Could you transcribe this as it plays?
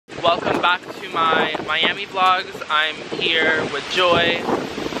welcome back to my Miami vlogs. I'm here with Joy.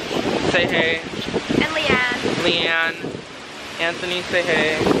 Say hey. And Leanne. Leanne. Anthony, say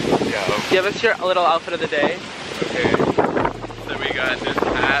hey. Yo. Give us your little outfit of the day. Okay. So we got this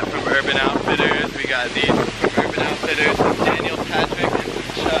hat from Urban Outfitters. We got these from Urban Outfitters from Daniel Patrick and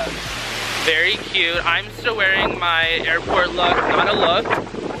some Chubb. Very cute. I'm still wearing my airport look. Not a look.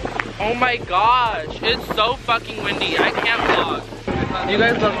 Oh my gosh. It's so fucking windy. I can't vlog. You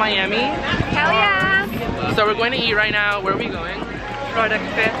guys love Miami? Hell yeah. So we're going to eat right now. Where are we going? Florida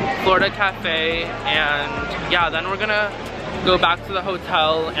Cafe. Florida Cafe. And yeah, then we're gonna go back to the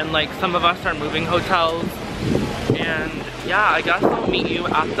hotel, and like some of us are moving hotels. And yeah, I guess I'll meet you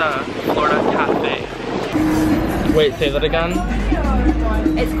at the Florida Cafe. Wait, say that again?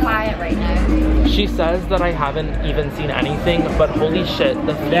 It's quiet right now. She says that I haven't even seen anything, but holy shit,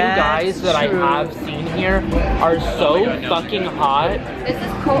 the few guys that I have seen here are so fucking hot. This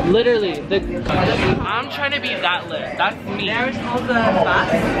is cold. Literally, I'm trying to be that lit. That's me. There's also a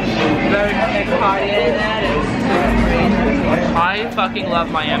bus. Very big party in there. I fucking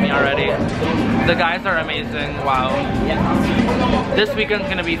love Miami already. The guys are amazing. Wow. This weekend's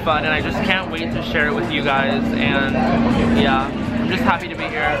gonna be fun, and I just can't wait to share it with you guys. And yeah, I'm just happy to be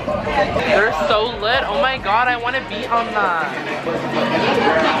here. They're so lit. Oh my god, I want to be on that.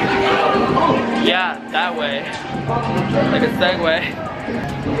 Yeah, that way. Like a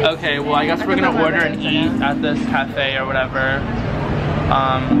segue. Okay, well I guess we're gonna order and eat at this cafe or whatever.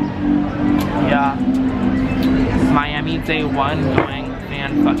 Yeah. Miami day 1 going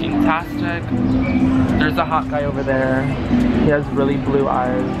fan-fucking-tastic. There's a hot guy over there. He has really blue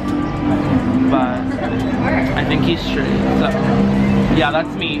eyes. But I think he's straight, so yeah,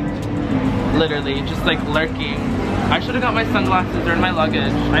 that's me. Literally, just like lurking. I should have got my sunglasses, they're in my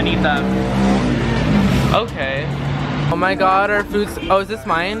luggage. I need them. Okay. Oh my god, our food's, oh, is this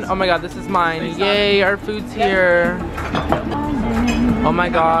mine? Oh my god, this is mine. Yay, our food's here. Oh my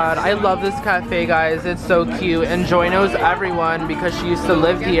god, I love this cafe, guys. It's so cute. And Joy knows everyone because she used to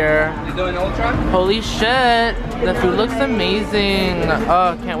live here. You doing Ultra? Holy shit, the food looks amazing.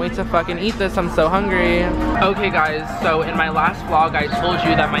 Oh, can't wait to fucking eat this. I'm so hungry. Okay guys, so in my last vlog I told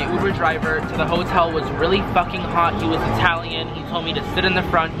you that my Uber driver to the hotel was really fucking hot. He was Italian. He told me to sit in the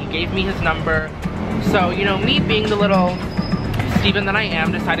front. He gave me his number. So, you know, me being the little Steven that I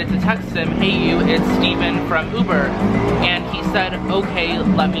am, decided to text him, hey you, it's Steven from Uber. And he said, okay,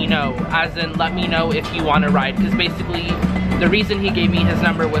 let me know. As in, let me know if you want to ride. Because basically, the reason he gave me his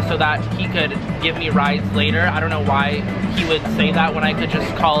number was so that he could give me rides later. I don't know why he would say that when I could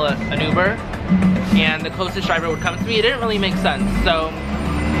just call an Uber and the closest driver would come to me. It didn't really make sense. So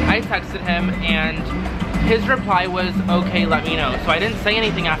I texted him and his reply was, okay, let me know. So I didn't say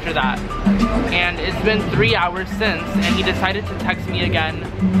anything after that. And it's been 3 hours since, and he decided to text me again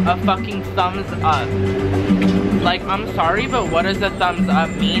a fucking thumbs up. Like, I'm sorry, but what does a thumbs up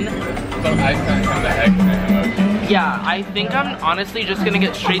mean? So I sent him the X emoji. Yeah, I think I'm honestly just gonna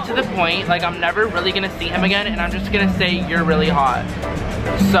get straight to the point. Like, I'm never really gonna see him again, and I'm just gonna say, you're really hot.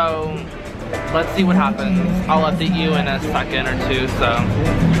 So let's see what happens. I'll update you in a second or two, so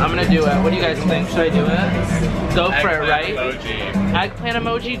I'm gonna do it. What do you guys think? Should I do it? Go for it, right? Emoji. Eggplant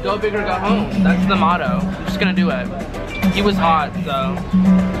emoji, go big or go home. That's the motto. I'm just gonna do it. He was hot, so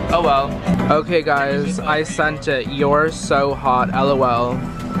oh well. Okay guys, I sent it. You're so hot, LOL.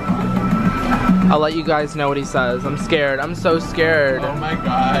 I'll let you guys know what he says. I'm scared. I'm so scared. Oh my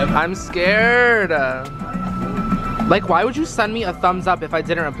god. I'm scared. Like, why would you send me a thumbs up if I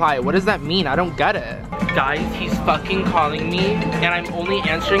didn't reply? What does that mean? I don't get it. Guys, he's fucking calling me, and I'm only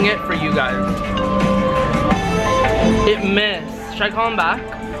answering it for you guys. It missed. Should I call him back?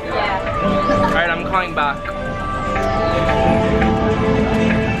 Yeah. Alright, I'm calling back.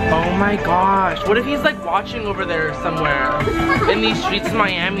 Oh my gosh. What if he's like watching over there somewhere? In these streets of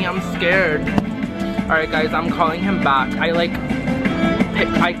Miami, I'm scared. Alright guys, I'm calling him back. I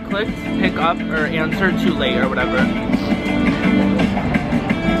clicked pick up or answer too late or whatever.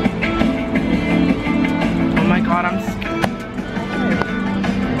 Oh my god, I'm scared.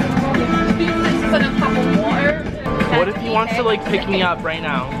 What if he wants to like pick me up right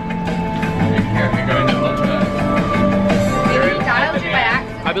now? Here, you're going to Ultra. Maybe he dialed you by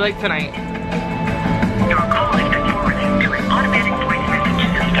accident. I'll be like tonight. Your call has been forwarded to an automatic voice message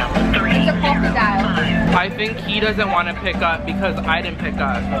system. It's a puppy dial. I think he doesn't want to pick up because I didn't pick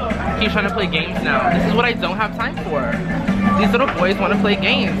up. He's trying to play games now. This is what I don't have time for. These little boys want to play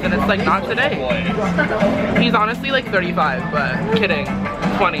games, and it's like, not today. He's honestly like 35, but kidding.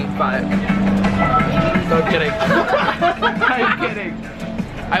 25. No kidding. I'm kidding.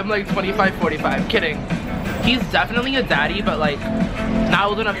 I'm like 25, 45. Kidding. He's definitely a daddy, but like, not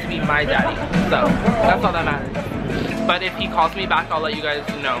old enough to be my daddy. So that's all that matters. But if he calls me back, I'll let you guys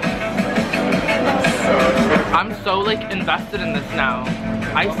know. I'm so like invested in this now.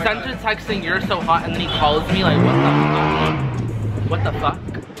 I sent a text saying you're so hot, and then he calls me like, what the fuck?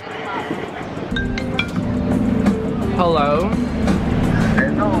 Hello?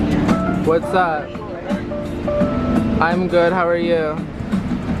 What's up? I'm good, how are you?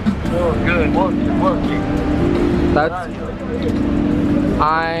 Oh, good. Working. That's...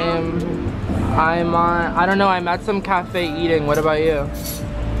 I'm on... I don't know, I'm at some cafe eating. What about you?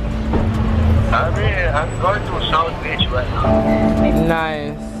 I'm going to South Beach right now.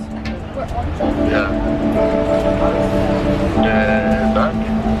 Nice. Yeah.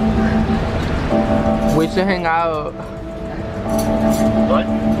 We should hang out. What?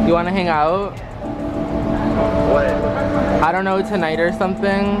 You wanna hang out? What? I don't know, tonight or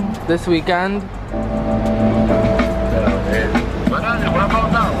something? This weekend? What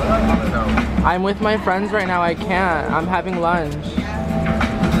about now? I'm with my friends right now, I can't. I'm having lunch.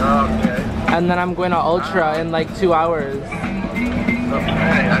 Okay. And then I'm going to Ultra in like 2 hours. Okay,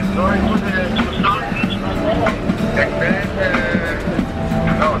 I'm going to South Beach. And then,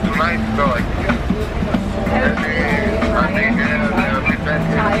 no, tonight, no, I think. I'll be back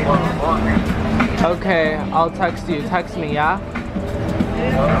tomorrow morning. Okay, I'll text you. Text me, yeah?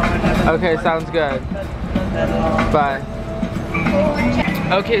 Okay, sounds good. Bye.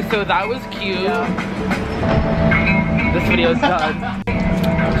 Okay, so that was cute. This video's done.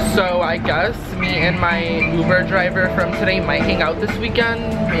 So I guess me and my Uber driver from today might hang out this weekend.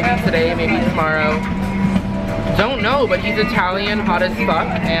 Maybe today, maybe tomorrow. Don't know, but he's Italian, hot as fuck,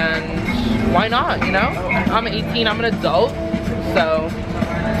 and why not, you know? I'm 18, I'm an adult, so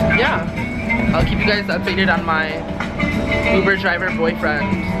yeah. I'll keep you guys updated on my Uber driver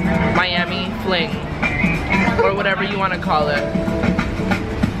boyfriend, Miami fling, or whatever you want to call it.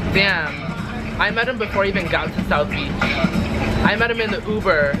 Damn, I met him before he even got to South Beach. I met him in the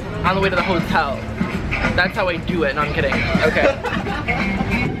Uber on the way to the hotel. That's how I do it. No, I'm kidding. Okay.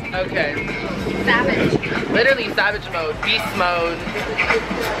 Okay. Savage. Literally savage mode, beast mode.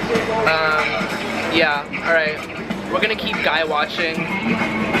 Yeah, alright. We're gonna keep guy watching.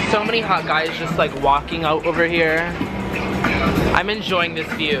 So many hot guys just like walking out over here. I'm enjoying this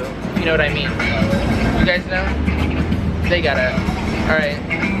view, if you know what I mean. You guys know? They get it. Alright.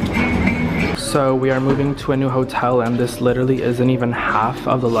 So we are moving to a new hotel, and this literally isn't even half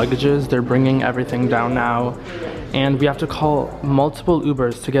of the luggages. They're bringing everything down now. And we have to call multiple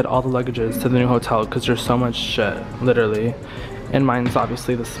Ubers to get all the luggages to the new hotel because there's so much shit, literally. And mine's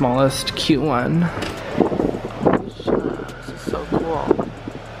obviously the smallest, cute one. Holy shit, this is so cool.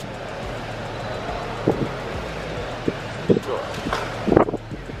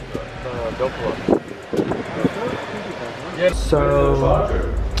 So,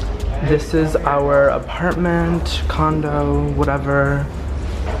 this is our apartment, condo, whatever,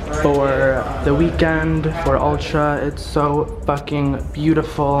 for the weekend, for Ultra. It's so fucking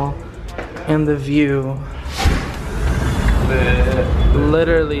beautiful, and the view,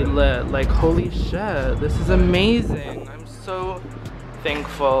 literally lit. Like, holy shit, this is amazing. I'm so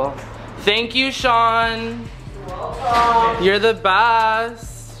thankful. Thank you, Sean. You're the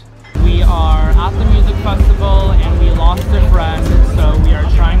best. We are at the music festival, and we lost a friend.